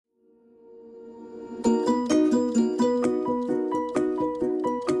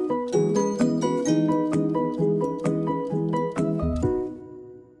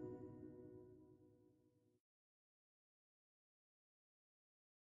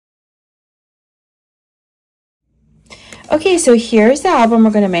Okay, so here's the album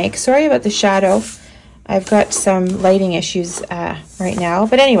we're going to make. Sorry about the shadow. I've got some lighting issues right now.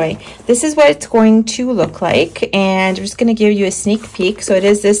 But anyway, this is what it's going to look like. And I'm just going to give you a sneak peek. So it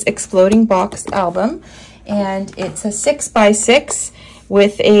is this exploding box album. And it's a 6x6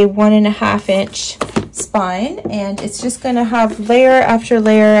 with a 1.5 inch spine. And it's just going to have layer after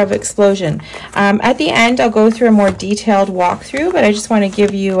layer of explosion. At the end, I'll go through a more detailed walkthrough. But I just want to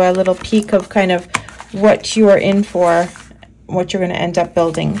give you a little peek of kind of what you are in for, what you're going to end up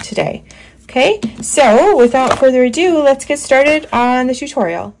building today. Okay, so without further ado, let's get started on the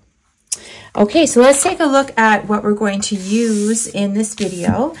tutorial. Okay, so let's take a look at what we're going to use in this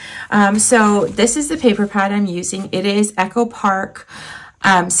video. So this is the paper pad I'm using. It is Echo Park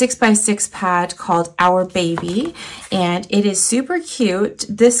 6x6 pad called Our Baby, and it is super cute.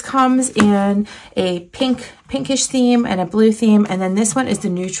 This comes in a pinkish theme and a blue theme, and then this one is the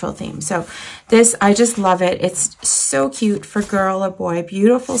neutral theme. So this, I just love it. It's so cute for girl or boy.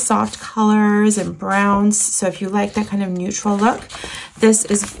 Beautiful soft colors and browns. So if you like that kind of neutral look, this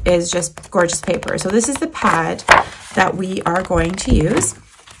is just gorgeous paper. So this is the pad that we are going to use.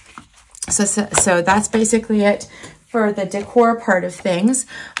 So that's basically it for the decor part of things.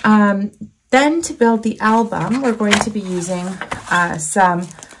 Then to build the album, we're going to be using some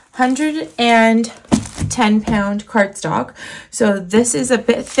 110-pound cardstock. So this is a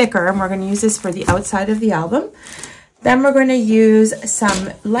bit thicker, and we're going to use this for the outside of the album. Then we're going to use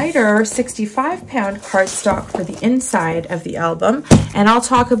some lighter 65-pound cardstock for the inside of the album. And I'll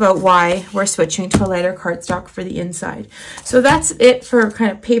talk about why we're switching to a lighter cardstock for the inside. So that's it for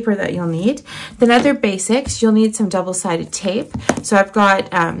kind of paper that you'll need. Then other basics, you'll need some double-sided tape. So I've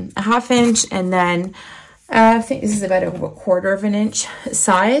got a 1/2 inch, and then I think this is about a 1/4 inch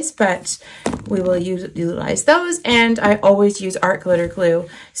size, but we will utilize those. And I always use art glitter glue.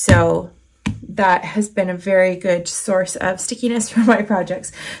 So that has been a very good source of stickiness for my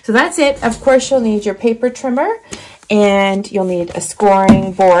projects. So that's it. Of course, you'll need your paper trimmer, and you'll need a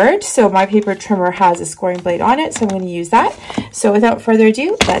scoring board. So my paper trimmer has a scoring blade on it, so I'm going to use that. So without further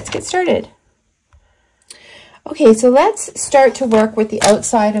ado, let's get started. Okay, so let's start to work with the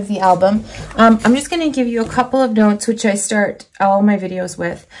outside of the album. I'm just going to give you a couple of notes, which I start all my videos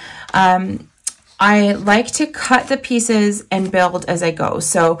with. I like to cut the pieces and build as I go.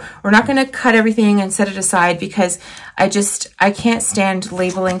 So we're not going to cut everything and set it aside, because I can't stand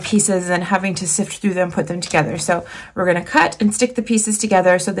labeling pieces and having to sift through them, put them together. So we're going to cut and stick the pieces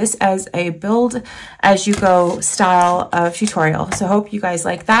together. So this is a build as you go style of tutorial. So hope you guys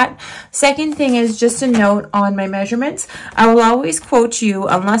like that. Second thing is just a note on my measurements. I will always quote you,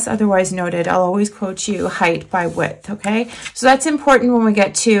 unless otherwise noted, I'll always quote you height by width. Okay. So that's important when we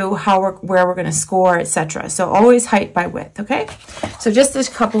get to where we're going to score, etc. So always height by width. Okay. So just a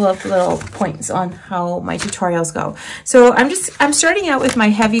couple of little points on how my tutorials go. So I'm starting out with my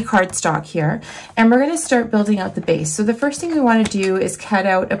heavy cardstock here, and we're going to start building out the base. So the first thing we want to do is cut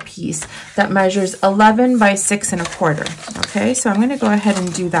out a piece that measures 11 by 6 1/4. Okay, so I'm going to go ahead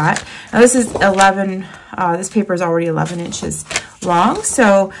and do that. Now this is 11, this paper is already 11 inches long,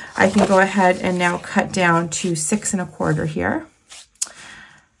 so I can go ahead and now cut down to 6 1/4 here.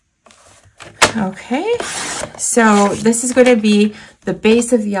 Okay, so this is going to be the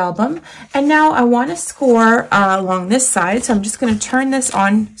base of the album. And now I want to score along this side. So I'm just going to turn this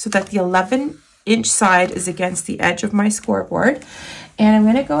on so that the 11-inch side is against the edge of my scoreboard. And I'm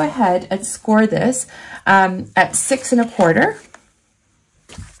going to go ahead and score this at 6 1/4.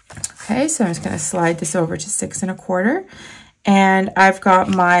 Okay, so I'm just going to slide this over to 6 1/4. And I've got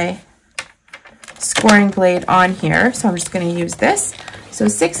my scoring blade on here. So I'm just going to use this. So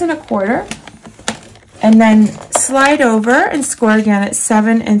 6 1/4. And then slide over and score again at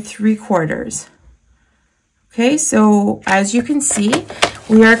 7 3/4. Okay, so as you can see,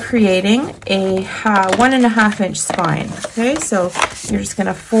 we are creating a 1.5 inch spine. Okay, so you're just going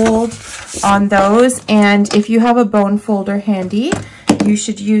to fold on those, and if you have a bone folder handy, you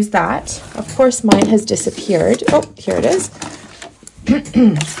should use that. Of course, mine has disappeared. Oh, here it is.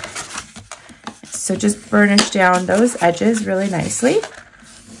 So just burnish down those edges really nicely.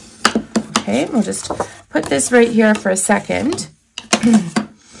 Okay, we'll just put this right here for a second.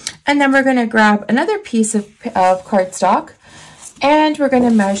 And then we're going to grab another piece of cardstock, and we're going to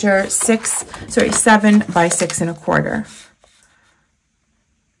measure 7 by 6 1/4.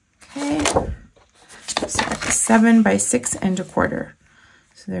 Okay, so 7 by 6 1/4.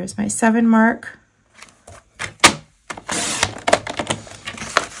 So there's my 7 mark.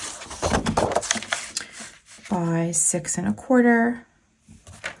 By 6 1/4.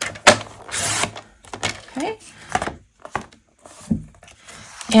 Okay.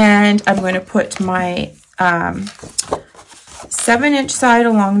 And I'm going to put my 7-inch side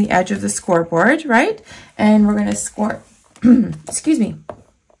along the edge of the scoreboard, right? And we're going to score, excuse me,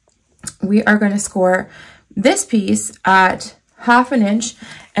 we are going to score this piece at 1/2 inch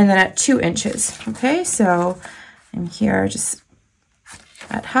and then at 2 inches. Okay, so I'm here just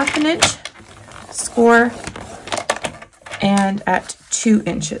at 1/2 inch, score, and at 2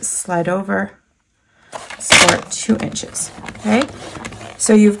 inches. Slide over, score at 2 inches. Okay,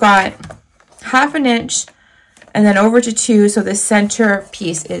 so you've got 1/2 inch and then over to 2, so the center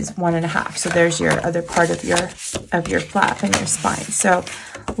piece is 1.5. So there's your other part of your flap and your spine. So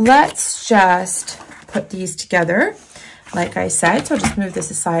let's just put these together, like I said. So I'll just move this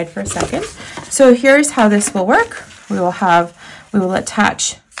aside for a second. So here's how this will work. We will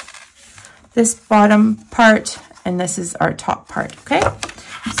attach this bottom part, and this is our top part, okay?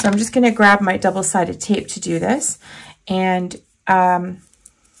 So I'm just gonna grab my double-sided tape to do this, and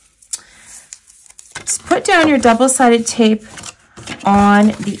just put down your double-sided tape on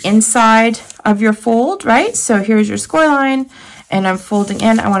the inside of your fold, right? So here's your score line, and I'm folding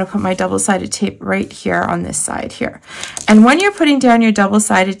in. I want to put my double-sided tape right here on this side here. And when you're putting down your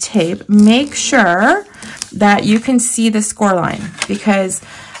double-sided tape, make sure that you can see the score line, because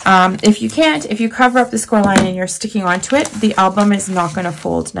if you can't, if you cover up the score line and you're sticking onto it, the album is not going to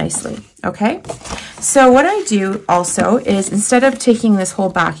fold nicely, okay? So what I do also is, instead of taking this whole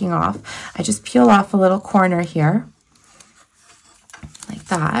backing off, I just peel off a little corner here, like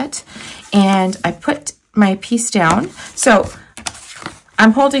that, and I put my piece down. So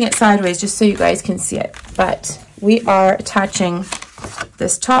I'm holding it sideways just so you guys can see it, but we are attaching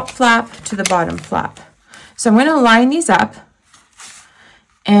this top flap to the bottom flap. So I'm going to line these up,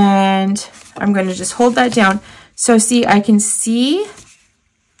 and I'm going to just hold that down. So see, I can see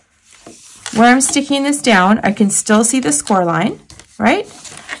where I'm sticking this down. I can still see the score line, right?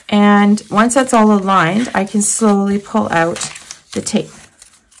 And once that's all aligned, I can slowly pull out the tape.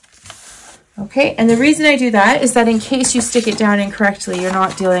 Okay, and the reason I do that is that in case you stick it down incorrectly, you're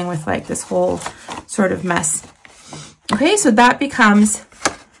not dealing with like this whole sort of mess. Okay, so that becomes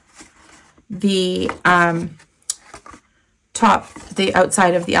the the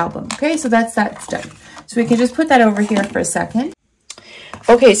outside of the album. Okay, so that's done. So we can just put that over here for a second.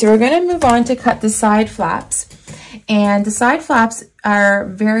 Okay, so we're going to move on to cut the side flaps. And the side flaps are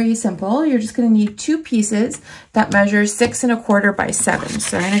very simple. You're just going to need 2 pieces that measure 6 1/4 by 7.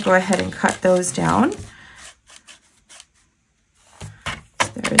 So I'm going to go ahead and cut those down.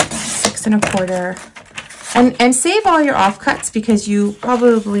 So there's 6 1/4. And save all your offcuts because you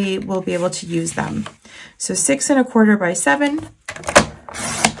probably will be able to use them. So 6 1/4 by 7.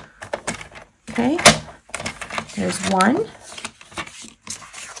 Okay, there's 1.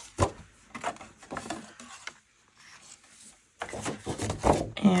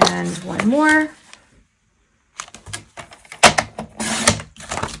 And 1 more.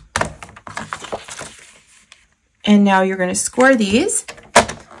 And now you're going to score these.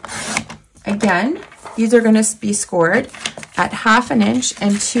 Again, these are going to be scored at 1/2 inch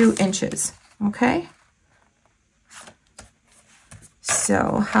and 2 inches, okay?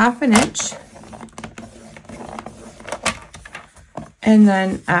 So 1/2 inch and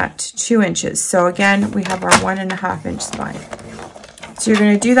then at 2 inches. So again, we have our 1.5 inch spine. So you're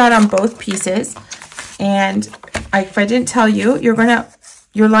going to do that on both pieces. And if I didn't tell you, you're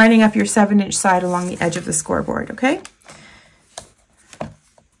lining up your 7-inch side along the edge of the scoreboard, okay?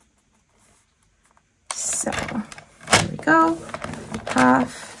 So there we go, 1/2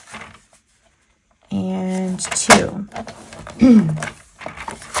 and 2.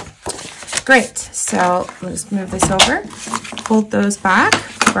 Great, so let's move this over, fold those back,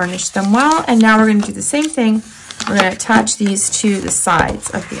 burnish them well, and now we're going to do the same thing. We're going to attach these to the sides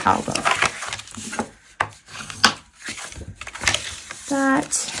of the album.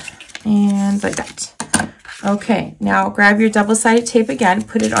 That, and like that. Okay, now grab your double-sided tape again,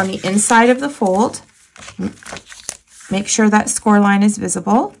 put it on the inside of the fold. Make sure that score line is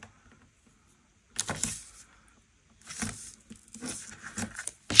visible.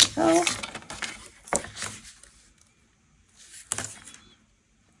 So,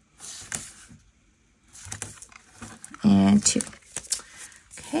 and 2.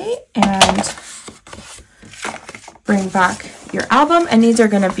 Okay, and bring back your album, and these are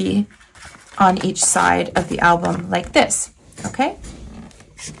going to be on each side of the album like this, okay?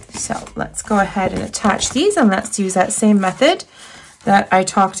 So let's go ahead and attach these, and let's use that same method that I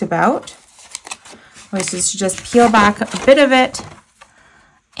talked about, which is to just peel back a bit of it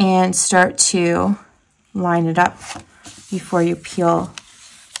and start to line it up before you peel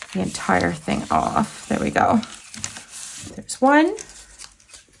the entire thing off. There we go. There's 1,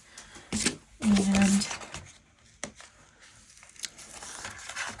 and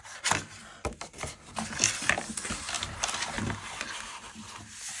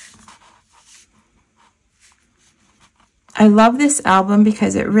I love this album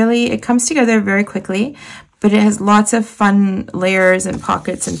because it comes together very quickly, but it has lots of fun layers and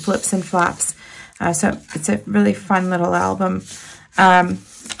pockets and flips and flaps. So it's a really fun little album, and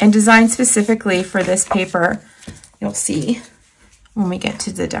designed specifically for this paper. You'll see when we get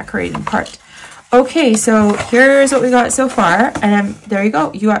to the decorating part. Okay, so here's what we got so far, and there you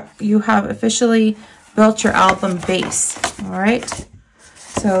go. You have officially built your album base. All right.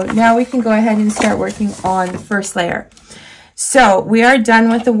 So now we can go ahead and start working on the first layer. So we are done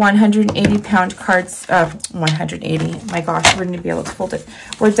with the 180-pound cards. 180. My gosh, we're going to be able to fold it.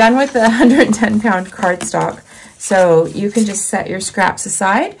 We're done with the 110-pound cardstock. So you can just set your scraps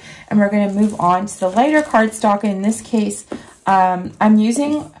aside, and we're going to move on to the lighter cardstock. In this case, I'm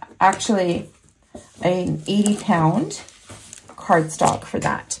using actually an 80-pound cardstock for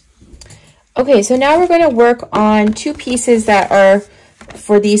that. Okay, so now we're going to work on two pieces that are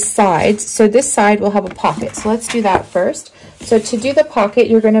for these sides. So this side will have a pocket. So let's do that first. So to do the pocket,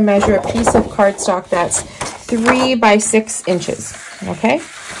 you're going to measure a piece of cardstock that's 3 by 6 inches. Okay?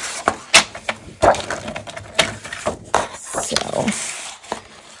 So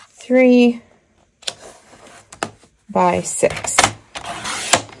 3 by 6.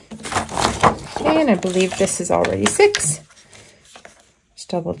 Okay, and I believe this is already 6. Just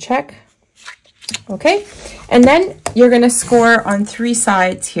double check. Okay, and then you're going to score on 3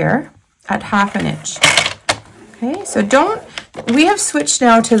 sides here at 1/2 inch. Okay, so we have switched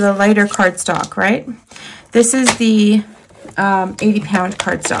now to the lighter cardstock, right? This is the 80-pound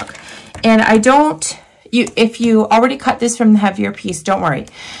cardstock. And if you already cut this from the heavier piece, don't worry.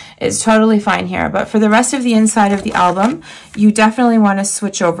 It's totally fine here. But for the rest of the inside of the album, you definitely want to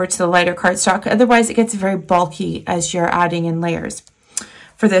switch over to the lighter cardstock. Otherwise, it gets very bulky as you're adding in layers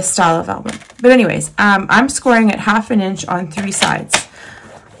for this style of album. But anyways, I'm scoring at 1/2 inch on 3 sides.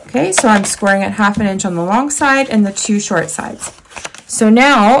 Okay, so I'm scoring at 1/2 inch on the long side and the 2 short sides. So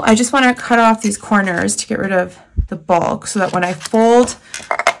now I just want to cut off these corners to get rid of the bulk so that when I fold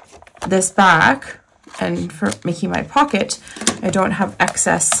this back and for making my pocket, I don't have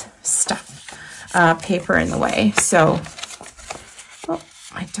excess stuff, paper in the way. So,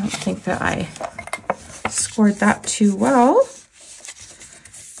 I don't think that I scored that too well.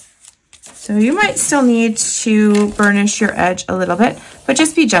 So you might still need to burnish your edge a little bit, but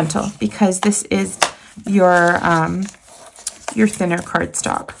just be gentle because this is your thinner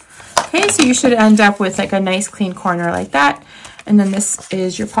cardstock. Okay, so you should end up with like a nice clean corner like that. And then this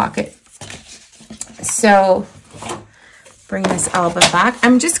is your pocket. So bring this album back.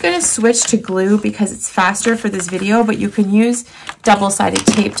 I'm just going to switch to glue because it's faster for this video, but you can use double-sided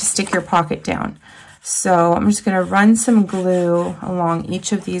tape to stick your pocket down. So I'm just going to run some glue along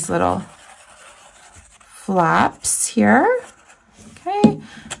each of these little flaps here. Okay,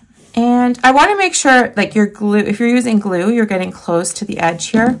 and I want to make sure like your glue, if you're using glue, you're getting close to the edge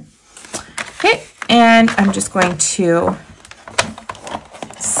here. Okay, and I'm just going to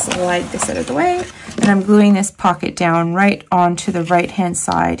slide this out of the way, and I'm gluing this pocket down right onto the right hand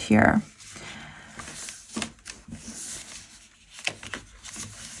side here.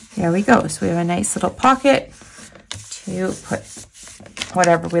 There we go. So we have a nice little pocket to put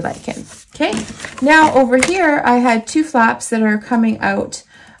whatever we like in. Okay, now over here I had 2 flaps that are coming out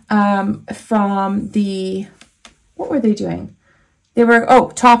from the, what were they doing? They were,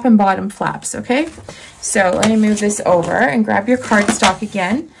 top and bottom flaps, okay? So let me move this over and grab your cardstock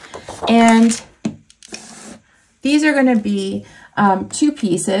again. And these are going to be 2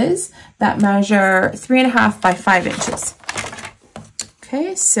 pieces that measure 3.5 by 5 inches.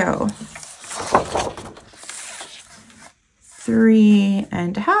 Okay, so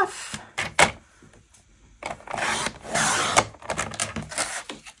 3.5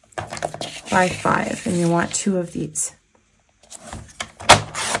 by 5, and you want 2 of these.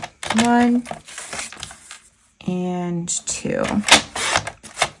 1 and 2. Okay.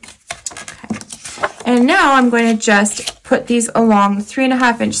 And now I'm going to just put these along the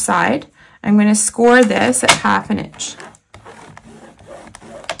 3.5 inch side. I'm going to score this at 1/2 inch.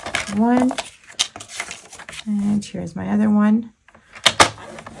 1, and here's my other one.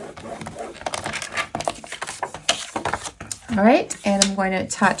 All right, and I'm going to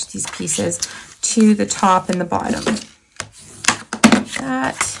attach these pieces to the top and the bottom. Like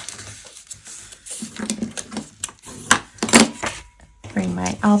that. Bring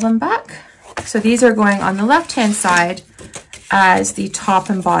my album back. So these are going on the left-hand side as the top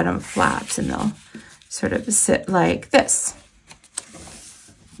and bottom flaps, and they'll sort of sit like this.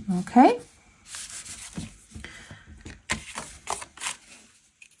 Okay.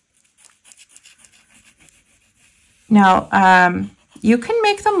 Now, you can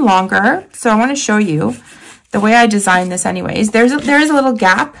make them longer. So I want to show you the way I designed this anyways, there is a little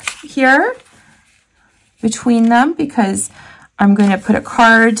gap here between them because I'm going to put a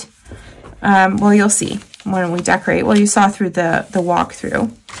card. Well, you'll see when we decorate. Well, you saw through the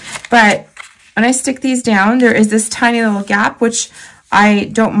walkthrough. But when I stick these down, there is this tiny little gap, which I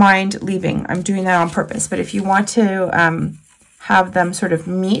don't mind leaving. I'm doing that on purpose. But if you want to have them sort of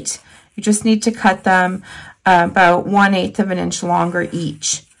meet, you just need to cut them about 1/8 of an inch longer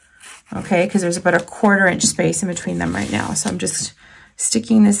each. Okay, because there's about a 1/4 inch space in between them right now. So I'm just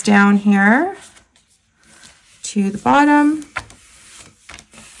sticking this down here to the bottom.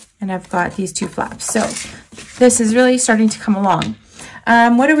 And I've got these 2 flaps. So this is really starting to come along.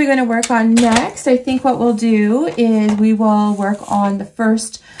 What are we going to work on next? I think what we'll do is we will work on the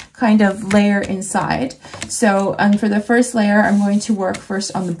first kind of layer inside. So for the first layer, I'm going to work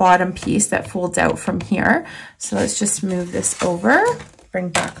first on the bottom piece that folds out from here. So let's just move this over, bring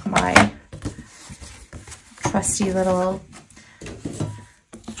back my trusty little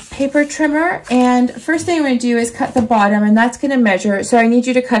paper trimmer, and first thing I'm going to do is cut the bottom, and that's going to measure. So I need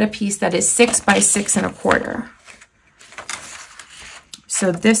you to cut a piece that is 6 by 6 1/4.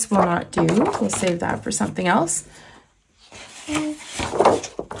 So this will not do. We'll save that for something else.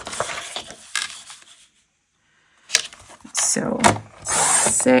 So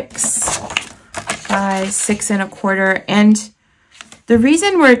 6 by 6 1/4, and the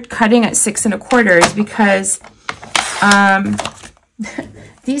reason we're cutting at 6 1/4 is because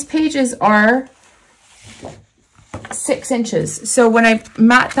these pages are 6 inches. So when I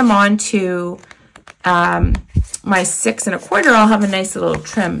mat them onto my 6 1/4, I'll have a nice little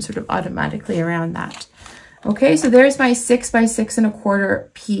trim sort of automatically around that. Okay, so there's my 6 by 6 1/4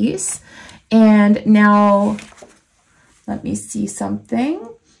 piece. And now let me see something.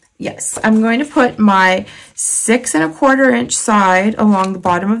 Yes, I'm going to put my 6 1/4 inch side along the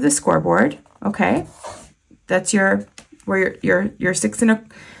bottom of the scoreboard. Okay, that's where your 6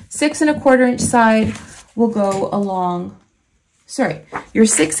 1/4 inch side will go along. Sorry, your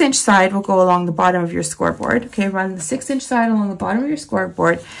 6 inch side will go along the bottom of your scoreboard. Okay, run the 6 inch side along the bottom of your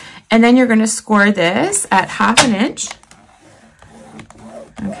scoreboard, and then you're going to score this at 1/2 inch.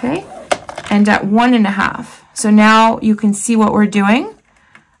 Okay, and at 1 1/2. So now you can see what we're doing.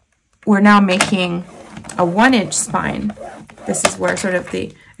 We're now making a 1 inch spine. This is where sort of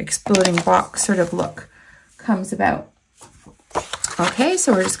the exploding box sort of look comes about. Okay,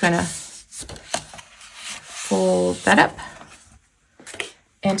 so we're just going to fold that up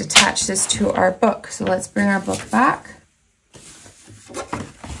and attach this to our book. So let's bring our book back.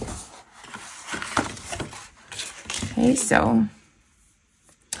 Okay, so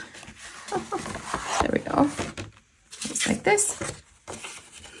there we go. Just like this.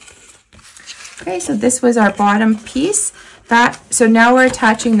 Okay, so this was our bottom piece. So now we're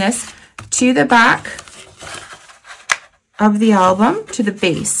attaching this to the back of the album, to the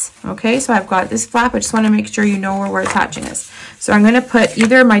base. Okay, so I've got this flap. I just want to make sure you know where we're attaching this. So I'm going to put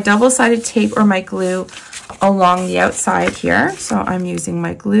either my double-sided tape or my glue along the outside here. So I'm using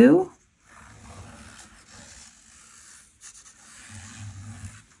my glue.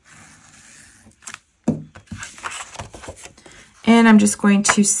 And I'm just going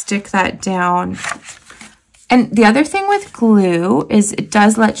to stick that down. And the other thing with glue is it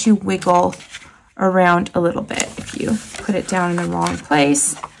does let you wiggle around a little bit if you put it down in the wrong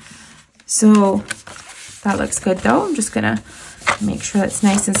place. So that looks good though. I'm just gonna make sure that's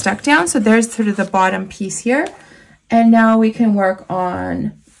nice and stuck down. So there's sort of the bottom piece here. And now we can work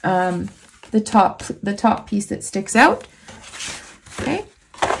on the top piece that sticks out. Okay.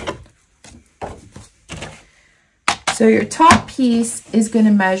 So your top piece is going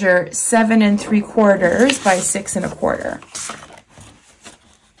to measure 7 3/4 by 6 1/4.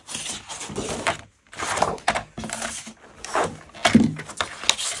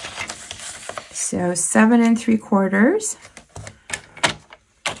 So 7 3/4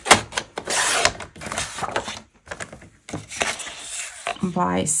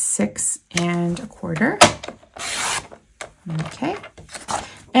 by 6 1/4. Okay.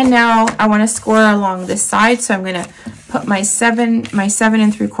 And now I want to score along this side, so I'm going to put my 7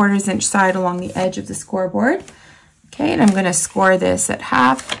 3/4 inch side along the edge of the scoreboard. Okay, and I'm going to score this at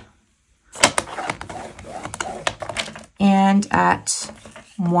 1/2 and at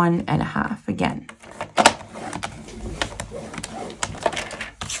 1 1/2 again.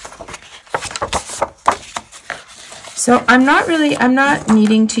 So I'm not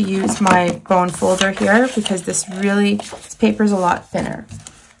needing to use my bone folder here because this paper is a lot thinner.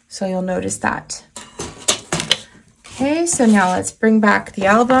 So you'll notice that. Okay, so now let's bring back the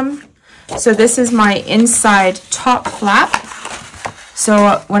album. So this is my inside top flap.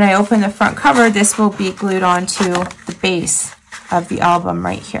 So when I open the front cover, this will be glued onto the base of the album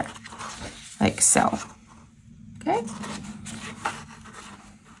right here, like so. Okay.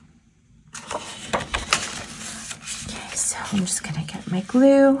 Okay, so I'm just gonna get my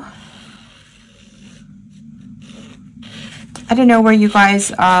glue. I don't know where you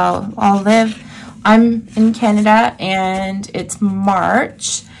guys all live. I'm in Canada and it's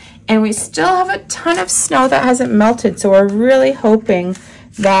March and we still have a ton of snow that hasn't melted. So we're really hoping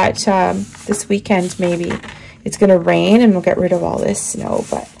that this weekend maybe it's gonna rain and we'll get rid of all this snow.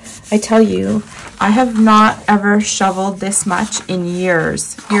 But I tell you, I have not ever shoveled this much in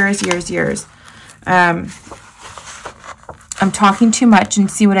years. I'm talking too much, and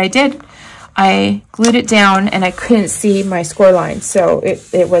see what I did? I glued it down and I couldn't see my score line, so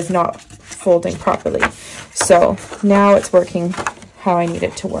it was not folding properly. So now it's working how I need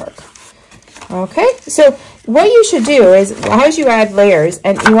it to work. Okay, so what you should do is, as you add layers,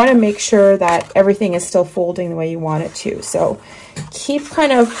 and you want to make sure that everything is still folding the way you want it to. So keep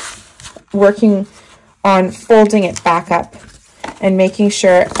kind of working on folding it back up and making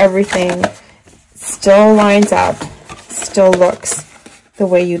sure everything still lines up, still looks the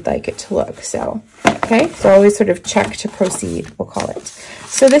way you'd like it to look. So, okay, so always sort of check to proceed, we'll call it.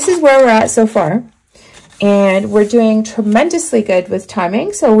 So this is where we're at so far, and we're doing tremendously good with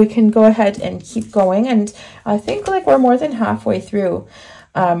timing, so we can go ahead and keep going. And I think like we're more than halfway through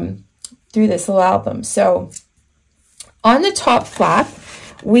this little album. So on the top flap,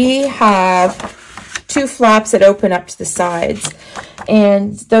 we have 2 flaps that open up to the sides,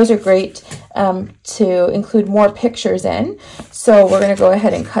 and those are great to include more pictures in. So we're going to go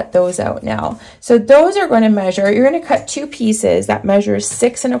ahead and cut those out now. So those are going to measure, you're going to cut 2 pieces that measures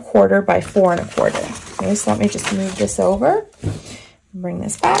 6 1/4 by 4 1/4. Okay, so let me just move this over, bring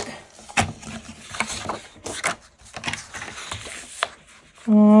this back.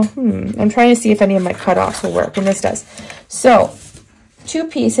 I'm trying to see if any of my cutoffs will work, and this does. So 2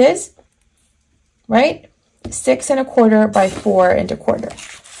 pieces, right? 6 1/4 by 4 1/4.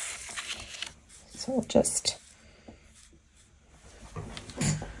 So we'll just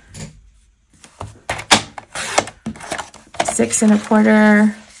six and a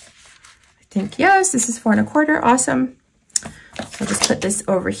quarter. I think, yes, this is 4 1/4. Awesome. So I'll just put this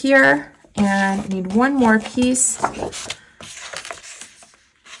over here, and I need one more piece.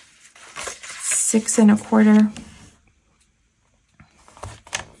 6 1/4.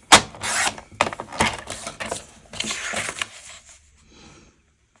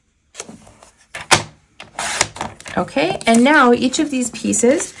 Okay, and now each of these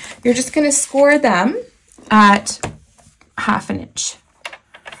pieces, you're just going to score them at 1/2 inch.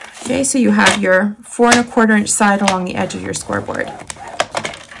 Okay, so you have your 4 1/4 inch side along the edge of your scoreboard.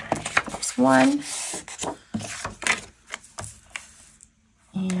 There's 1.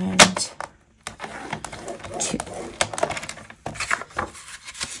 And 2.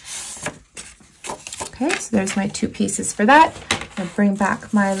 Okay, so there's my 2 pieces for that. I'll bring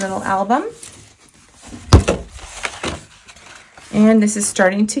back my little album. And this is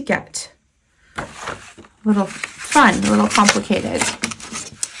starting to get a little fun, a little complicated.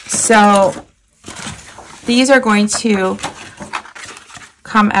 So these are going to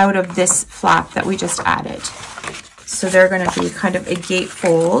come out of this flap that we just added. So they're going to be kind of a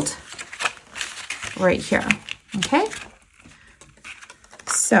gatefold right here. Okay.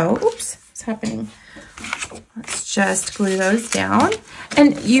 So, oops, what's happening? Let's just glue those down.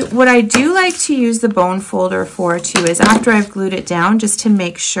 And what I do like to use the bone folder for too is after I've glued it down, just to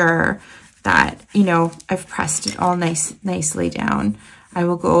make sure that, you know, I've pressed it all nicely down. I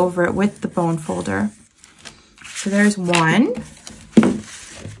will go over it with the bone folder. So there's 1. I'm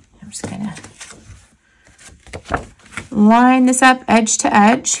just gonna line this up edge to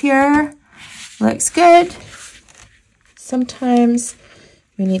edge here. Looks good. Sometimes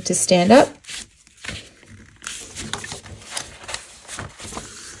we need to stand up.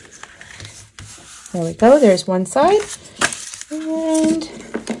 There we go, there's one side, and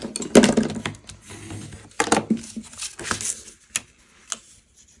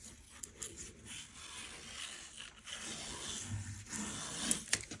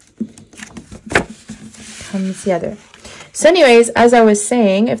comes the other. So anyways, as I was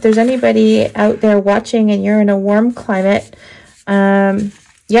saying, if there's anybody out there watching and you're in a warm climate,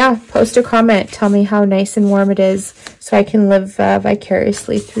 yeah, post a comment, tell me how nice and warm it is so I can live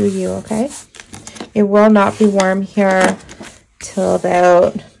vicariously through you, okay? It will not be warm here till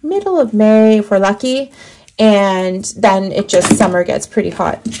about middle of May if we're lucky, and then it just summer gets pretty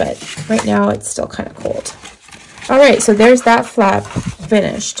hot, but right now it's still kind of cold. All right, so there's that flap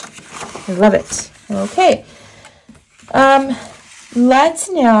finished. I love it. Okay. let's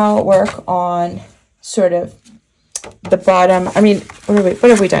now work on sort of the bottom. I mean, what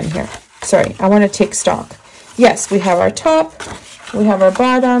have we done here? Sorry, I want to take stock. Yes, we have our top, we have our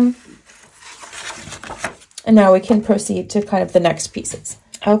bottom, and now we can proceed to kind of the next pieces.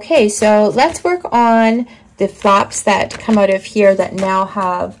 Okay, so let's work on the flaps that come out of here that now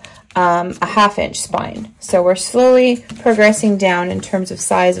have a 1/2 inch spine. So we're slowly progressing down in terms of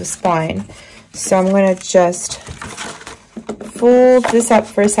size of spine. So I'm going to just fold this up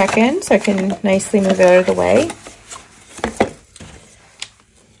for a second so I can nicely move it out of the way.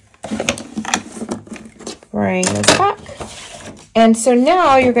 Bring this back. And so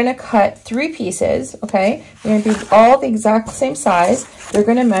now you're going to cut 3 pieces, okay? You're going to be all the exact same size. You're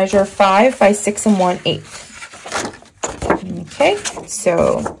going to measure 5 by 6 1/8. Okay,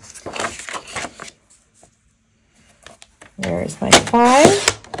 so there's my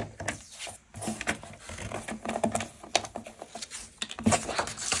 5.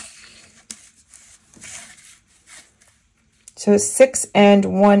 So 6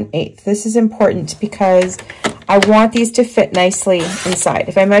 1/8. This is important because I want these to fit nicely inside.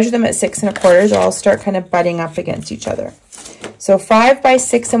 If I measure them at 6 1/4, they'll all start kind of butting up against each other. So 5 by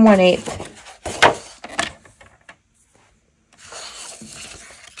 6 1/8.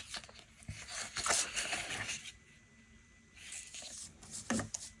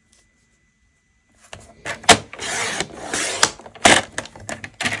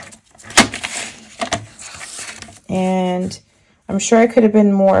 And I'm sure I could have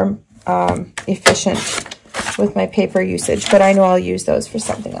been more efficient with my paper usage, but I know I'll use those for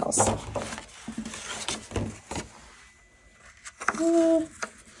something else.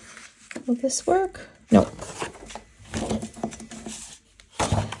 Will this work? No.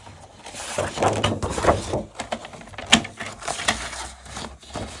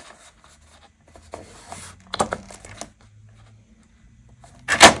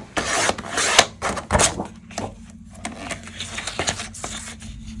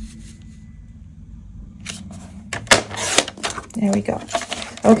 There we go.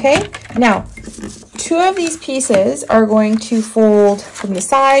 Okay, now 2 of these pieces are going to fold from the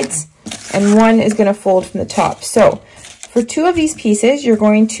sides and 1 is going to fold from the top. So for 2 of these pieces, you're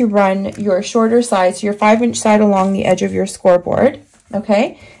going to run your shorter side, so your 5-inch side along the edge of your scoreboard,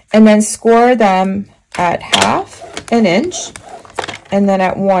 okay? And then score them at 1/2 inch and then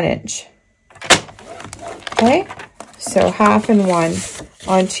at 1 inch. Okay, so 1/2 and 1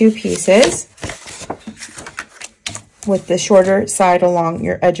 on 2 pieces with the shorter side along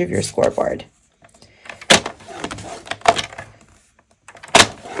your edge of your scoreboard.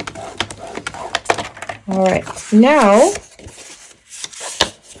 All right, now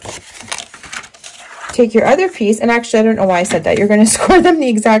take your other piece, and actually I don't know why I said that. You're going to score them the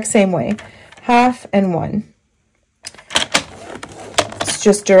exact same way, 1/2 and 1. It's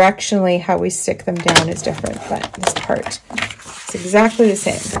just directionally how we stick them down is different, but this part is exactly the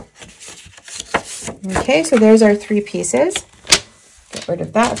same. Okay, so there's our 3 pieces. Get rid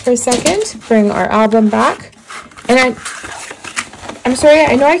of that for a second. Bring our album back. And I'm sorry,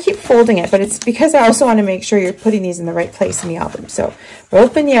 I know I keep folding it, but it's because I also want to make sure you're putting these in the right place in the album. So we'll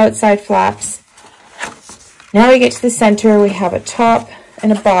open the outside flaps. Now we get to the center. We have a top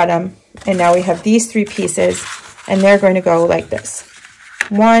and a bottom. And now we have these 3 pieces, and they're going to go like this.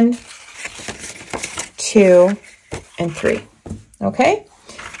 1, 2, and 3. Okay?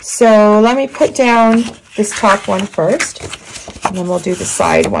 So let me put down this top one first, and then we'll do the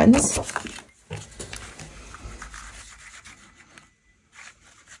side ones.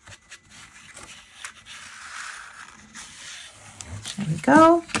 There we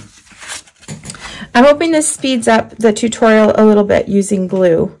go. I'm hoping this speeds up the tutorial a little bit using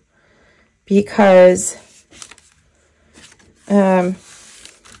glue, because I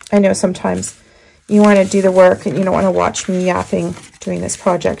know sometimes you want to do the work and you don't want to watch me yapping doing this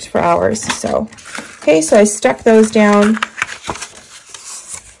project for hours. So, okay, so I stuck those down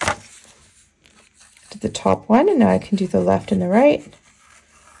to the top one, and now I can do the left and the right.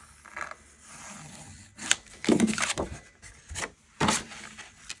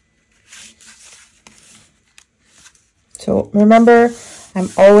 So remember, I'm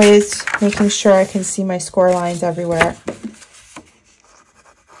always making sure I can see my score lines everywhere.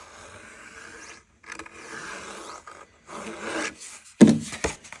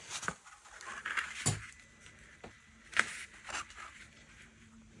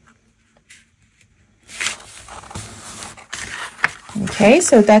 Okay,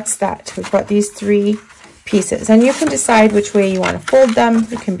 so that's that. We've got these 3 pieces, and you can decide which way you want to fold them.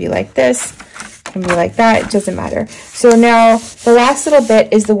 It can be like this, it can be like that, it doesn't matter. So now the last little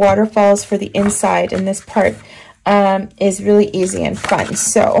bit is the waterfalls for the inside in this part. is really easy and fun.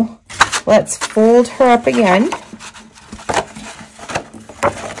 So let's fold her up again.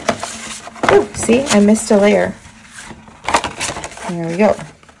 Oh, see, I missed a layer. There we go.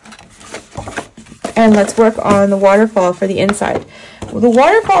 And let's work on the waterfall for the inside. Well, the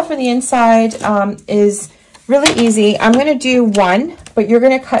waterfall for the inside is really easy. I'm going to do one, but you're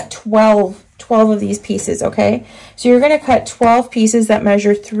going to cut 12 of these pieces, okay? So you're going to cut 12 pieces that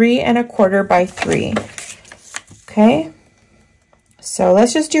measure 3 1/4 by 3. Okay? So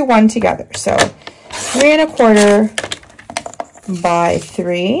let's just do one together. So 3 1/4 by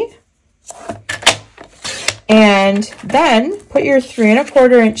 3. And then put your 3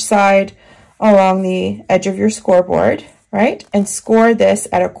 1/4 inch side along the edge of your scoreboard, right? And score this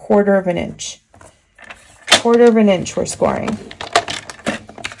at 1/4 inch. 1/4 inch we're scoring.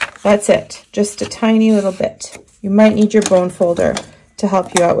 That's it, just a tiny little bit. You might need your bone folder to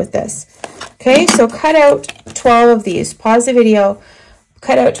help you out with this. Okay, so cut out 12 of these. Pause the video,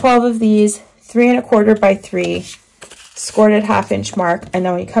 cut out 12 of these, 3 1/4 by 3, scored at 1/2 inch mark, and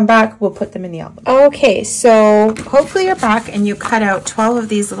then when you come back, we'll put them in the album. Okay, so hopefully you're back and you cut out 12 of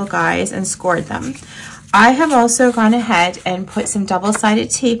these little guys and scored them. I have also gone ahead and put some double-sided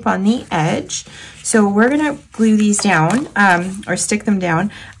tape on the edge. So we're going to glue these down or stick them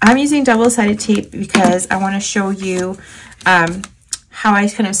down. I'm using double-sided tape because I want to show you how I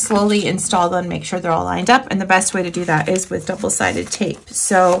kind of slowly install them, make sure they're all lined up. And the best way to do that is with double-sided tape.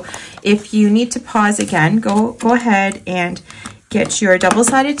 So if you need to pause again, go ahead and get your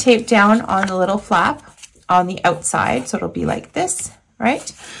double-sided tape down on the little flap on the outside. So it'll be like this,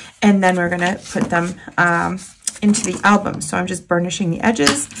 right? And then we're going to put them into the album. So I'm just burnishing the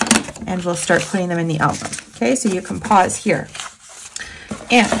edges and we'll start putting them in the album. Okay, so you can pause here.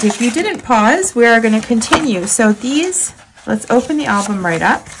 And if you didn't pause, we are going to continue. So these, let's open the album right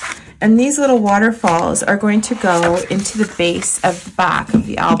up. And these little waterfalls are going to go into the base of the back of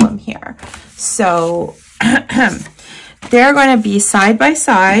the album here. So they're going to be side by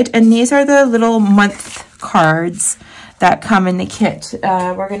side. And these are the little month cards that come in the kit.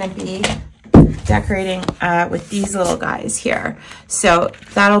 We're going to be decorating with these little guys here. So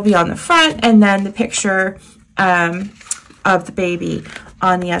that'll be on the front, and then the picture of the baby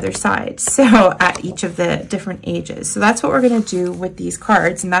on the other side. So at each of the different ages. So that's what we're going to do with these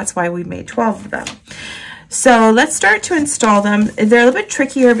cards, and that's why we made 12 of them. So let's start to install them. They're a little bit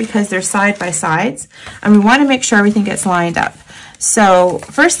trickier because they're side by sides, and we want to make sure everything gets lined up. So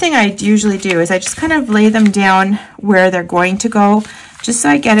first thing I usually do is I just kind of lay them down where they're going to go, just so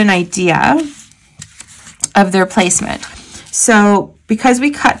I get an idea of their placement. So because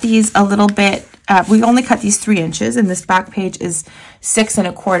we cut these a little bit, we only cut these 3 inches, and this back page is 6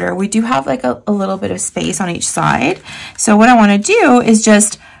 1/4. We do have like a little bit of space on each side. So what I want to do is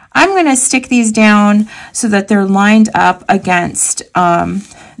just, I'm going to stick these down so that they're lined up against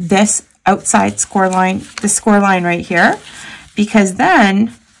this outside score line, the score line right here, because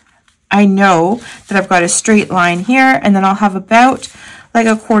then I know that I've got a straight line here, and then I'll have about like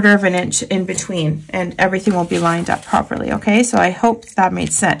 1/4 inch in between, and everything will be lined up properly. Okay, so I hope that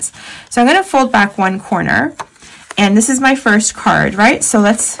made sense. So I'm going to fold back one corner, and this is my first card, right? So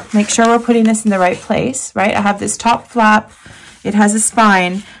let's make sure we're putting this in the right place, right? I have this top flap, it has a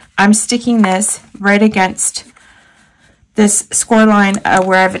spine. I'm sticking this right against this score line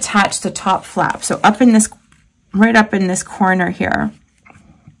where I've attached the top flap. So up in this, right up in this corner here.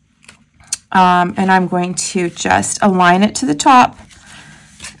 And I'm going to just align it to the top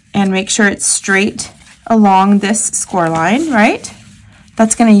and make sure it's straight along this score line, right?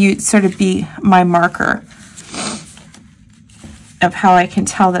 That's going to sort of be my marker of how I can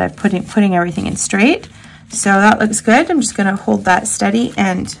tell that I'm putting everything in straight. So that looks good. I'm just going to hold that steady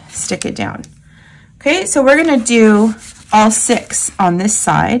and stick it down. Okay, so we're going to do all 6 on this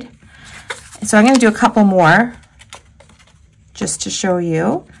side. So I'm going to do a couple more just to show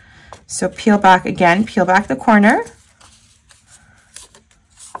you. So peel back again, peel back the corner.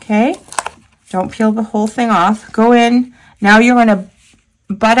 Okay, don't peel the whole thing off. Go in. Now you're going to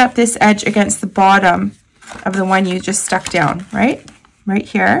butt up this edge against the bottom of the one you just stuck down, right? Right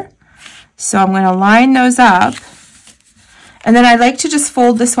here. So I'm going to line those up. And then I like to just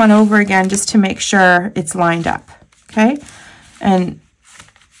fold this one over again just to make sure it's lined up. Okay, and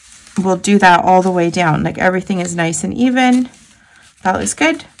we'll do that all the way down. Like everything is nice and even. That looks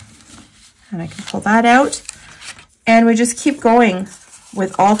good. And I can pull that out. And we just keep going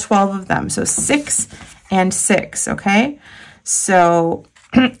with all 12 of them. So 6 and 6, okay? So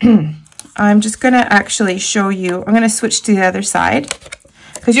I'm just going to actually show you. I'm going to switch to the other side,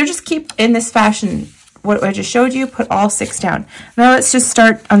 because you'll just keep in this fashion what I just showed you, put all 6 down. Now let's just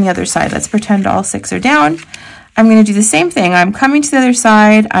start on the other side. Let's pretend all 6 are down. I'm going to do the same thing. I'm coming to the other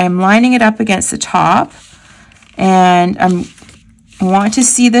side. I'm lining it up against the top, and I want to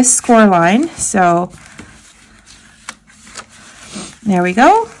see this score line. So there we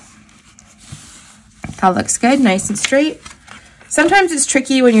go. That looks good, nice and straight. Sometimes it's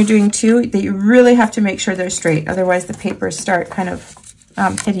tricky when you're doing two that you really have to make sure they're straight. Otherwise the papers start kind of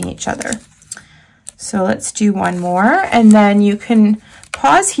hitting each other. So let's do one more, and then you can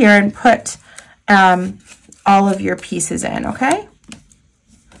pause here and put all of your pieces in, okay?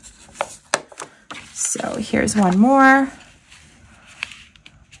 So here's one more.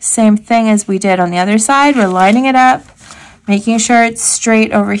 Same thing as we did on the other side. We're lining it up, making sure it's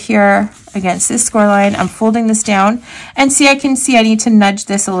straight over here against this score line. I'm folding this down, and see, I can see I need to nudge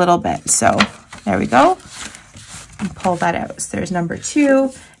this a little bit. So there we go, and pull that out. So there's number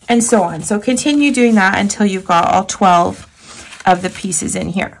 2, and so on. So continue doing that until you've got all 12 of the pieces in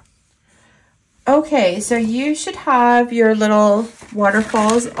here. Okay, so you should have your little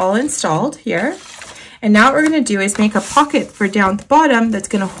waterfalls all installed here. And now what we're going to do is make a pocket for down at the bottom that's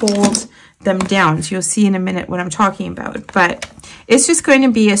going to hold them down. So you'll see in a minute what I'm talking about. But it's just going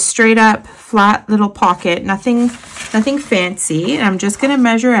to be a straight up flat little pocket, nothing fancy. And I'm just going to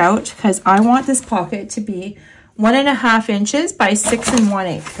measure out, because I want this pocket to be 1.5 inches by 6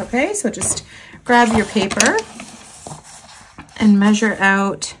 1/8. Okay, so just grab your paper and measure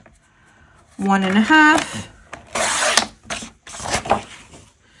out 1.5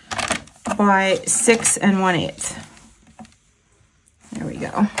 by 6 1/8. There we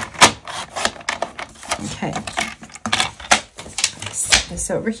go. Okay. Set this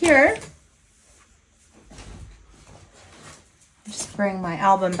over here. Just bring my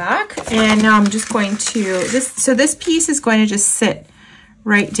album back, and now I'm just going to this piece is going to just sit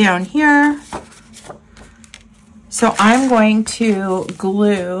right down here. So I'm going to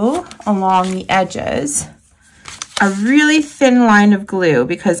glue along the edges a really thin line of glue,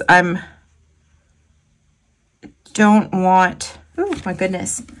 because don't want, oh my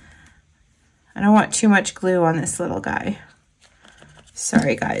goodness, I don't want too much glue on this little guy.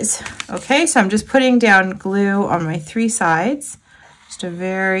 Sorry guys. Okay, so I'm just putting down glue on my 3 sides, just a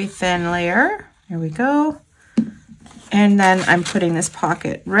very thin layer. There we go. And then I'm putting this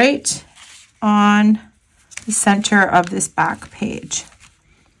pocket right on the center of this back page.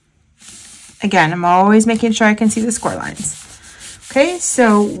 Again, I'm always making sure I can see the score lines. Okay,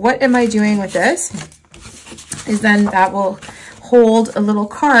 so what am I doing with this? Is then that will hold a little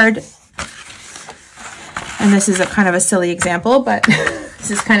card, and this is a kind of a silly example, but this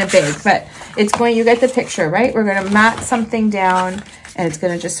is kind of big, but it's going, you get the picture, right? We're going to mat something down, and it's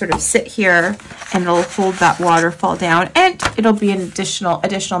going to just sort of sit here, and it'll hold that waterfall down, and it'll be an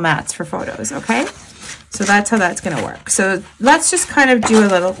additional mats for photos. Okay, so that's how that's going to work. So let's just kind of do a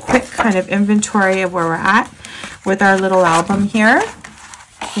little quick kind of inventory of where we're at with our little album here.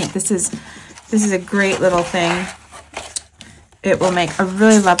 I think this is a great little thing. It will make a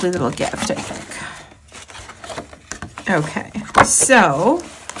really lovely little gift, I think. Okay, so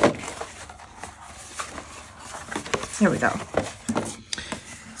here we go.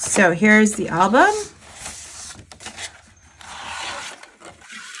 So here's the album.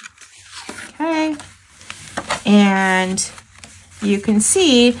 Okay, and you can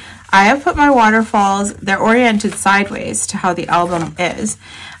see I have put my waterfalls, they're oriented sideways to how the album is.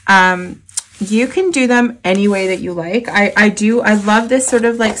 You can do them any way that you like. I love this sort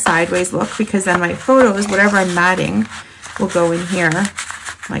of like sideways look, because then my photos, whatever I'm matting, will go in here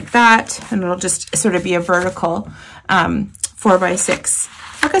like that, and it'll just sort of be a vertical 4 by 6.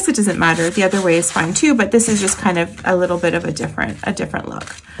 I guess it doesn't matter. The other way is fine too, but this is just kind of a little bit of a different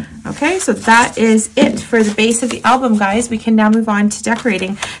look. Okay, so that is it for the base of the album, guys. We can now move on to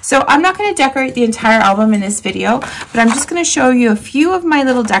decorating. So I'm not going to decorate the entire album in this video, but I'm just going to show you a few of my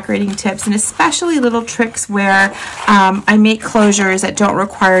little decorating tips, and especially little tricks where I make closures that don't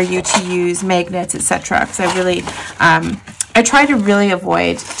require you to use magnets, etc. Because I try to really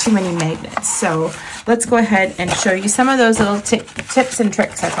avoid too many magnets. So let's go ahead and show you some of those little tips and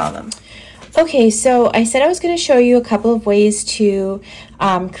tricks, I call them. Okay, so I said I was going to show you a couple of ways to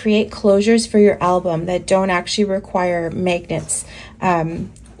create closures for your album that don't actually require magnets,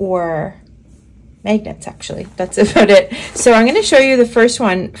 or magnets actually. That's about it. So I'm going to show you the first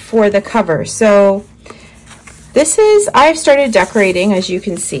one for the cover. So this is, I've started decorating, as you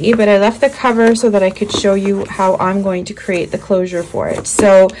can see, but I left the cover so that I could show you how I'm going to create the closure for it.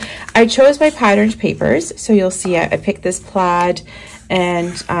 So I chose my patterned papers. So you'll see I picked this plaid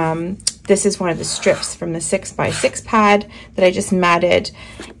and this is one of the strips from the 6x6 pad that I just matted.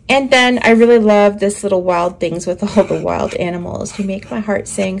 And then I really love this little wild things with all the wild animals. You make my heart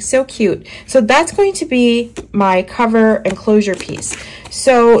sing. So cute. So that's going to be my cover and closure piece.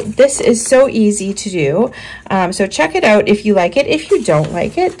 So this is so easy to do. So check it out if you like it. If you don't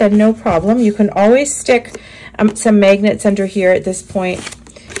like it, then no problem. You can always stick some magnets under here at this point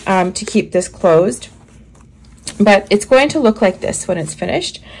to keep this closed. But it's going to look like this when it's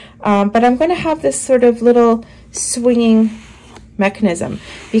finished. But I'm going to have this sort of little swinging mechanism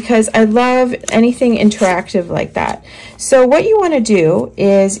because I love anything interactive like that. So what you want to do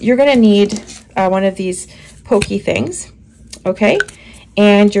is you're going to need one of these pokey things, okay?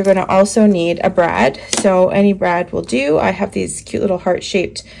 And you're going to also need a brad. So any brad will do. I have these cute little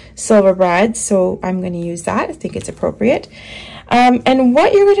heart-shaped silver brads, so I'm going to use that. I think it's appropriate. And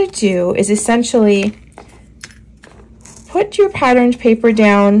what you're going to do is essentially put your patterned paper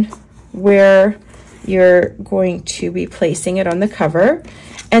down where you're going to be placing it on the cover.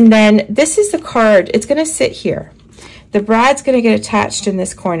 And then this is the card. It's going to sit here. The brad's going to get attached in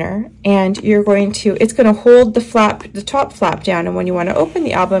this corner, and you're going to, it's going to hold the top flap down. And when you want to open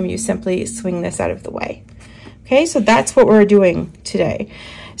the album, you simply swing this out of the way. Okay, so that's what we're doing today.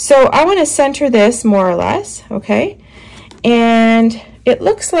 So I want to center this more or less, okay? And it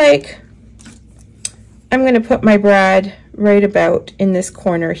looks like I'm going to put my brad right about in this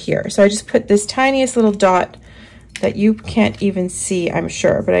corner here. So I just put this tiniest little dot that you can't even see, I'm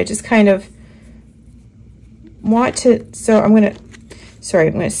sure, but I just kind of want to, so I'm going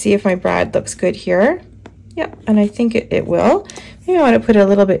to see if my brad looks good here. Yep, and I think it will. Maybe I want to put a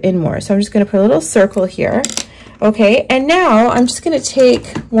little bit in more. So I'm just going to put a little circle here. Okay, and now I'm just going to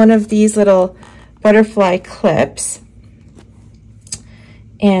take one of these little butterfly clips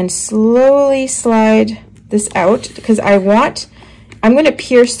and slowly slide this out because I'm going to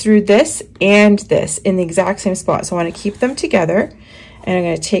pierce through this and this in the exact same spot. So I want to keep them together, and I'm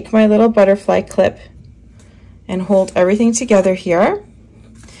going to take my little butterfly clip and hold everything together here.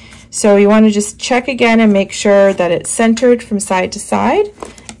 So you want to just check again and make sure that it's centered from side to side,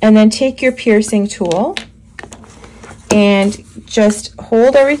 and then take your piercing tool and just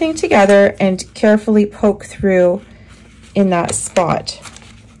hold everything together and carefully poke through in that spot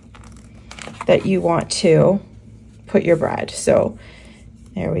that you want to put your brad. So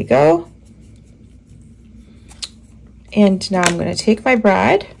there we go. And now I'm going to take my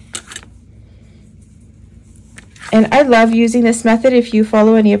brad. And I love using this method. If you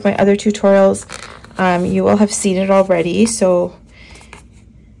follow any of my other tutorials, you will have seen it already. So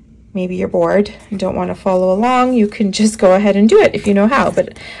maybe you're bored and don't want to follow along, you can just go ahead and do it if you know how.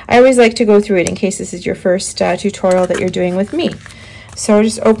 But I always like to go through it in case this is your first tutorial that you're doing with me. So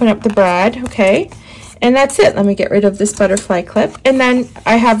just open up the brad, okay? And that's it. Let me get rid of this butterfly clip. And then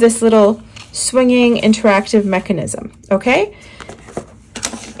I have this little swinging interactive mechanism, okay?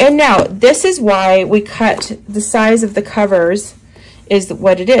 And now this is why we cut the size of the covers is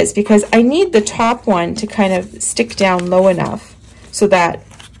what it is, because I need the top one to kind of stick down low enough so that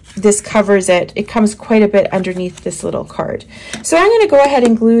this covers it. It comes quite a bit underneath this little card. So I'm going to go ahead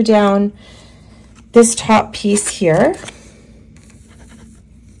and glue down this top piece here.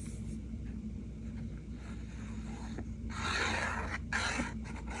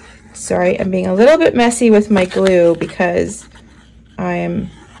 Sorry, I'm being a little bit messy with my glue because I'm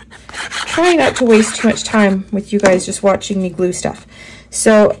trying not to waste too much time with you guys just watching me glue stuff.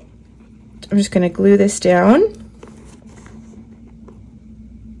 So I'm just going to glue this down.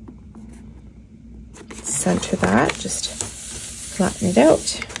 Center that, just flatten it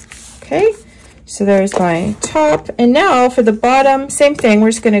out. Okay, so there's my top. And now for the bottom, same thing,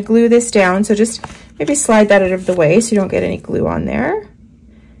 we're just going to glue this down. So just maybe slide that out of the way so you don't get any glue on there.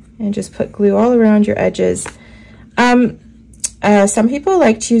 And just put glue all around your edges. Some people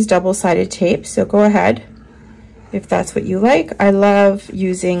like to use double-sided tape, so go ahead if that's what you like. I love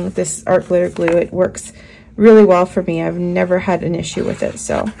using this art glitter glue. It works really well for me. I've never had an issue with it,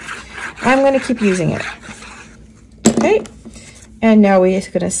 so I'm going to keep using it. Okay, and now we're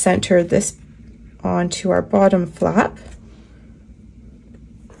just going to center this onto our bottom flap.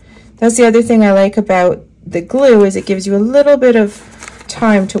 That's the other thing I like about the glue is it gives you a little bit of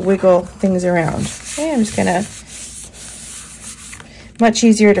time to wiggle things around. Okay, I'm just going to, much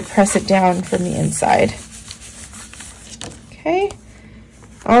easier to press it down from the inside. Okay,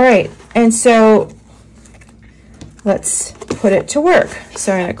 all right, and so let's put it to work.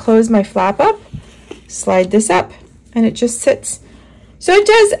 So I'm going to close my flap up, slide this up, and it just sits. So it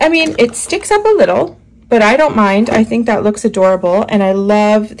does, I mean, it sticks up a little, but I don't mind. I think that looks adorable, and I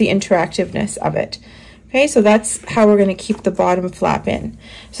love the interactiveness of it. Okay, so that's how we're going to keep the bottom flap in.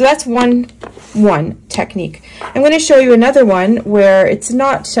 So that's one technique. I'm going to show you another one where it's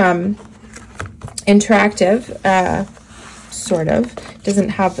not interactive, sort of. Doesn't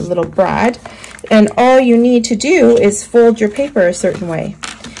have the little brad. And all you need to do is fold your paper a certain way.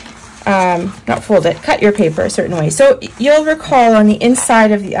 Not fold it, cut your paper a certain way. So you'll recall on the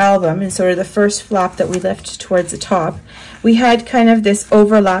inside of the album, and sort of the first flap that we lift towards the top, we had kind of this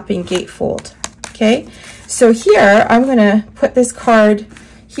overlapping gatefold. Okay, so here I'm going to put this card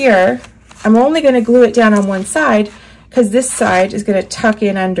here. I'm only going to glue it down on one side because this side is going to tuck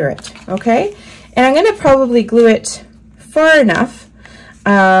in under it. Okay, and I'm going to probably glue it far enough.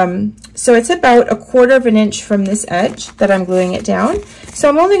 So it's about 1/4 of an inch from this edge that I'm gluing it down. So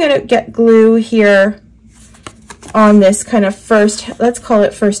I'm only going to get glue here on this kind of first, let's call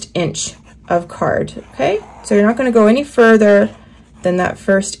it first inch of card. Okay, so you're not going to go any further than that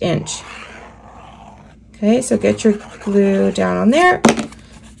first inch. Okay, so get your glue down on there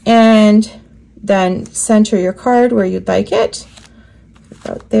and then center your card where you'd like it.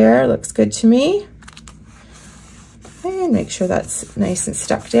 About there, looks good to me. And make sure that's nice and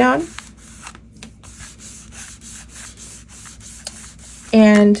stuck down.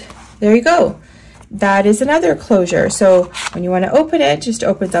 And there you go. That is another closure. So when you want to open it, just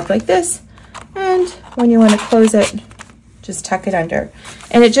opens up like this. And when you want to close it, just tuck it under.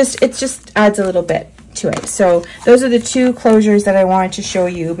 And it just adds a little bit to it. So those are the two closures that I wanted to show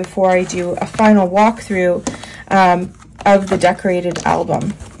you before I do a final walkthrough of the decorated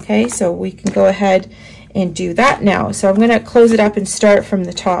album. Okay, so we can go ahead and do that now. So I'm going to close it up and start from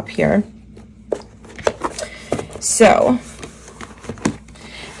the top here. So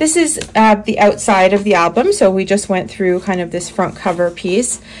this is the outside of the album. So we just went through kind of this front cover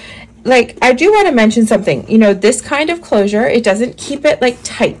piece. Like, I do want to mention something, you know, this kind of closure, it doesn't keep it like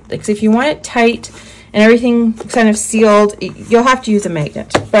tight. Like, so if you want it tight and everything kind of sealed, you'll have to use a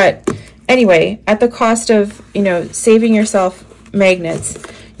magnet. But anyway, at the cost of, you know, saving yourself magnets,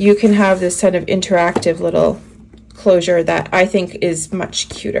 you can have this kind of interactive little closure that I think is much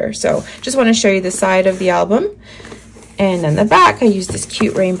cuter. So just want to show you the side of the album. And then the back, I use this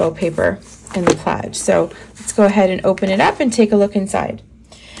cute rainbow paper in the plaid. So let's go ahead and open it up and take a look inside.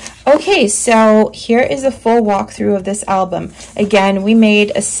 Okay, so here is a full walkthrough of this album. Again, we made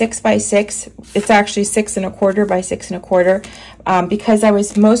a 6x6. It's actually 6 1/4 by 6 1/4 because I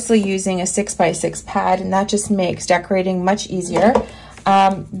was mostly using a 6x6 pad, and that just makes decorating much easier.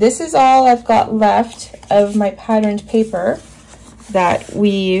 This is all I've got left of my patterned paper that we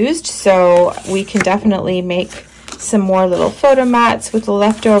used, so we can definitely make some more little photo mats with the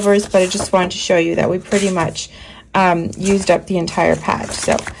leftovers, but I just wanted to show you that we pretty much used up the entire pad.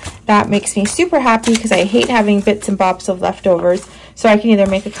 So that makes me super happy because I hate having bits and bobs of leftovers. So I can either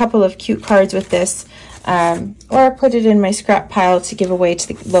make a couple of cute cards with this or put it in my scrap pile to give away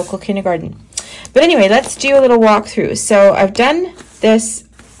to the local kindergarten. But anyway, let's do a little walkthrough. So I've done this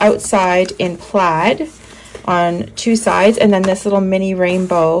outside in plaid on two sides, and then this little mini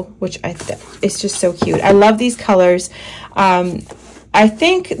rainbow, which it's just so cute. I love these colors. I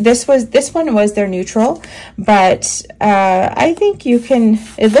think this one was their neutral, but I think you can,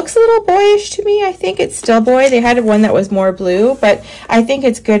 it looks a little boyish to me. I think it's still boy. They had one that was more blue, but I think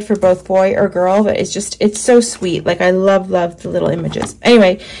it's good for both boy or girl, but it's so sweet. Like, I love the little images.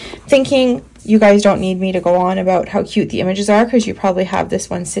 Anyway, thinking you guys don't need me to go on about how cute the images are because you probably have this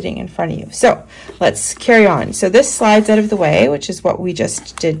one sitting in front of you. So let's carry on. So this slides out of the way, which is what we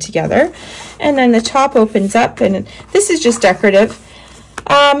just did together. And then the top opens up, and this is just decorative.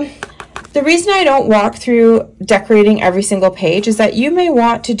 The reason I don't walk through decorating every single page is that you may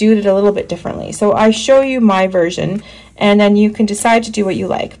want to do it a little bit differently. So I show you my version, and then you can decide to do what you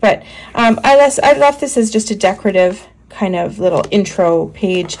like. But I left this as just a decorative kind of little intro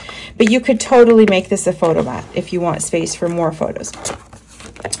page, but you could totally make this a photo mat if you want space for more photos.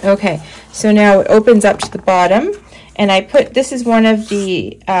 Okay, so now it opens up to the bottom, and I put, this is one of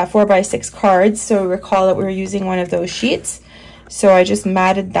the 4x6 cards, so recall that we were using one of those sheets. So I just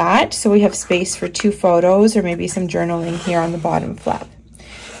matted that so we have space for 2 photos or maybe some journaling here on the bottom flap.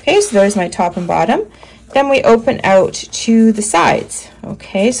 Okay, so there's my top and bottom. Then we open out to the sides.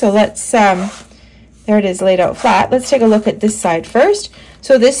 Okay, so let's, there it is laid out flat. Let's take a look at this side first.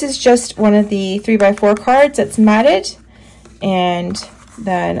 So this is just one of the 3x4 cards that's matted. And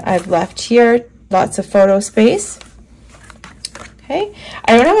then I've left here lots of photo space. Okay,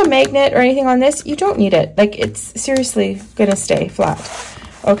 I don't have a magnet or anything on this. You don't need it. Like, it's seriously gonna stay flat.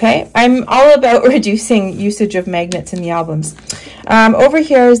 Okay, I'm all about reducing usage of magnets in the albums. Over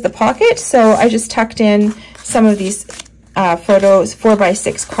here is the pocket, so I just tucked in some of these photos,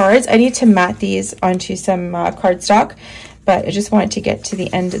 4x6 cards. I need to mat these onto some cardstock, but I just wanted to get to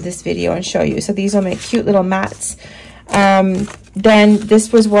the end of this video and show you. So these will make cute little mats. Then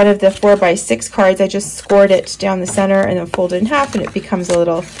this was one of the 4x6 cards. I just scored it down the center and then folded in half, and it becomes a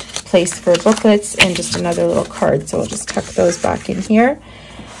little place for booklets and just another little card. So we'll just tuck those back in here.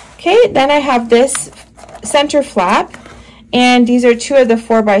 Okay, then I have this center flap, and these are two of the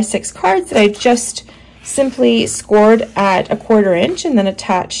 4x6 cards that I just simply scored at 1/4 inch and then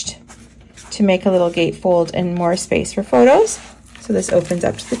attached to make a little gatefold and more space for photos. So this opens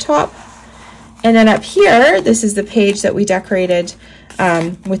up to the top. And then up here, this is the page that we decorated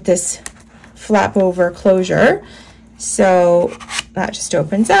with this flap over closure. So that just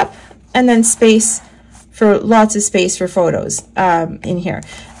opens up, and then space for lots of space for photos in here.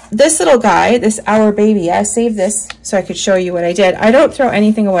 This little guy, this Our Baby, I saved this so I could show you what I did. I don't throw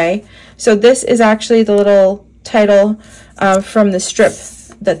anything away. So this is actually the little title from the strip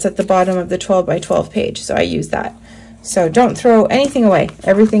that's at the bottom of the 12x12 page. So I use that. So don't throw anything away.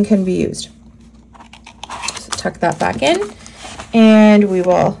 Everything can be used. So tuck that back in, and we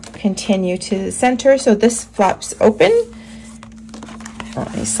will continue to the center. So this flaps open.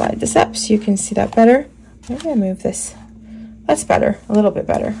 Let me slide this up so you can see that better. Maybe I move this. That's better, a little bit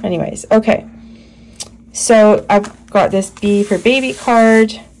better. Anyways, okay. So I've got this B for baby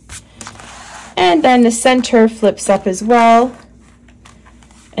card, and then the center flips up as well.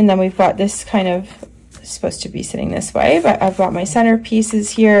 And then we've got this kind of, supposed to be sitting this way, but I've got my center pieces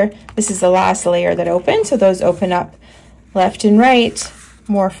here. This is the last layer that opens, so those open up left and right,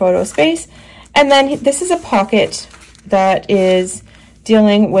 more photo space. And then this is a pocket that is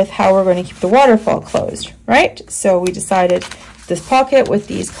dealing with how we're going to keep the waterfall closed, right? So we decided this pocket with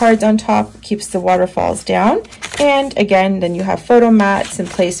these cards on top keeps the waterfalls down. And again, then you have photo mats in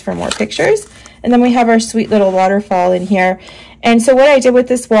place for more pictures. And then we have our sweet little waterfall in here. And so what I did with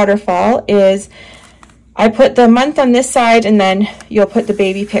this waterfall is I put the month on this side, and then you'll put the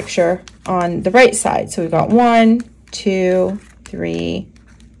baby picture on the right side. So we've got 1, 2, 3,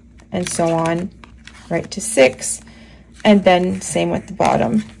 and so on, right to 6. And then same with the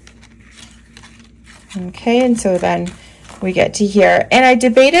bottom. Okay, and so then we get to here. And I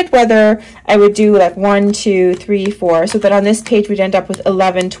debated whether I would do like 1, 2, 3, 4, so that on this page we'd end up with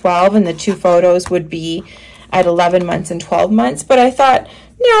 11, 12, and the two photos would be at 11 months and 12 months. But I thought,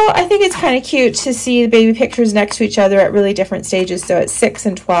 no, I think it's kind of cute to see the baby pictures next to each other at really different stages. So at 6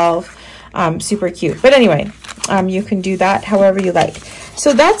 and 12, super cute. But anyway, you can do that however you like.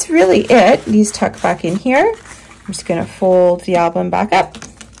 So that's really it. These tuck back in here. I'm just going to fold the album back up.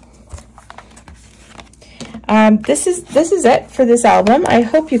 This is it for this album. I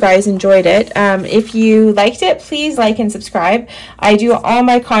hope you guys enjoyed it. If you liked it, please like and subscribe. I do all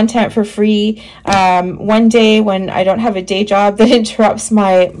my content for free. One day when I don't have a day job that interrupts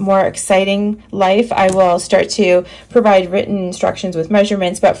my more exciting life, I will start to provide written instructions with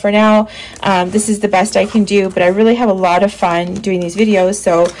measurements. But for now, this is the best I can do. But I really have a lot of fun doing these videos.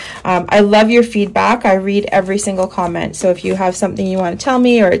 So I love your feedback. I read every single comment. So if you have something you want to tell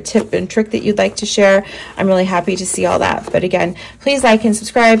me or a tip and trick that you'd like to share, I'm really happy to see all that. But again, please like and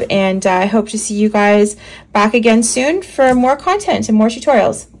subscribe, and I hope to see you guys back again soon for more content and more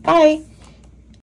tutorials. Bye.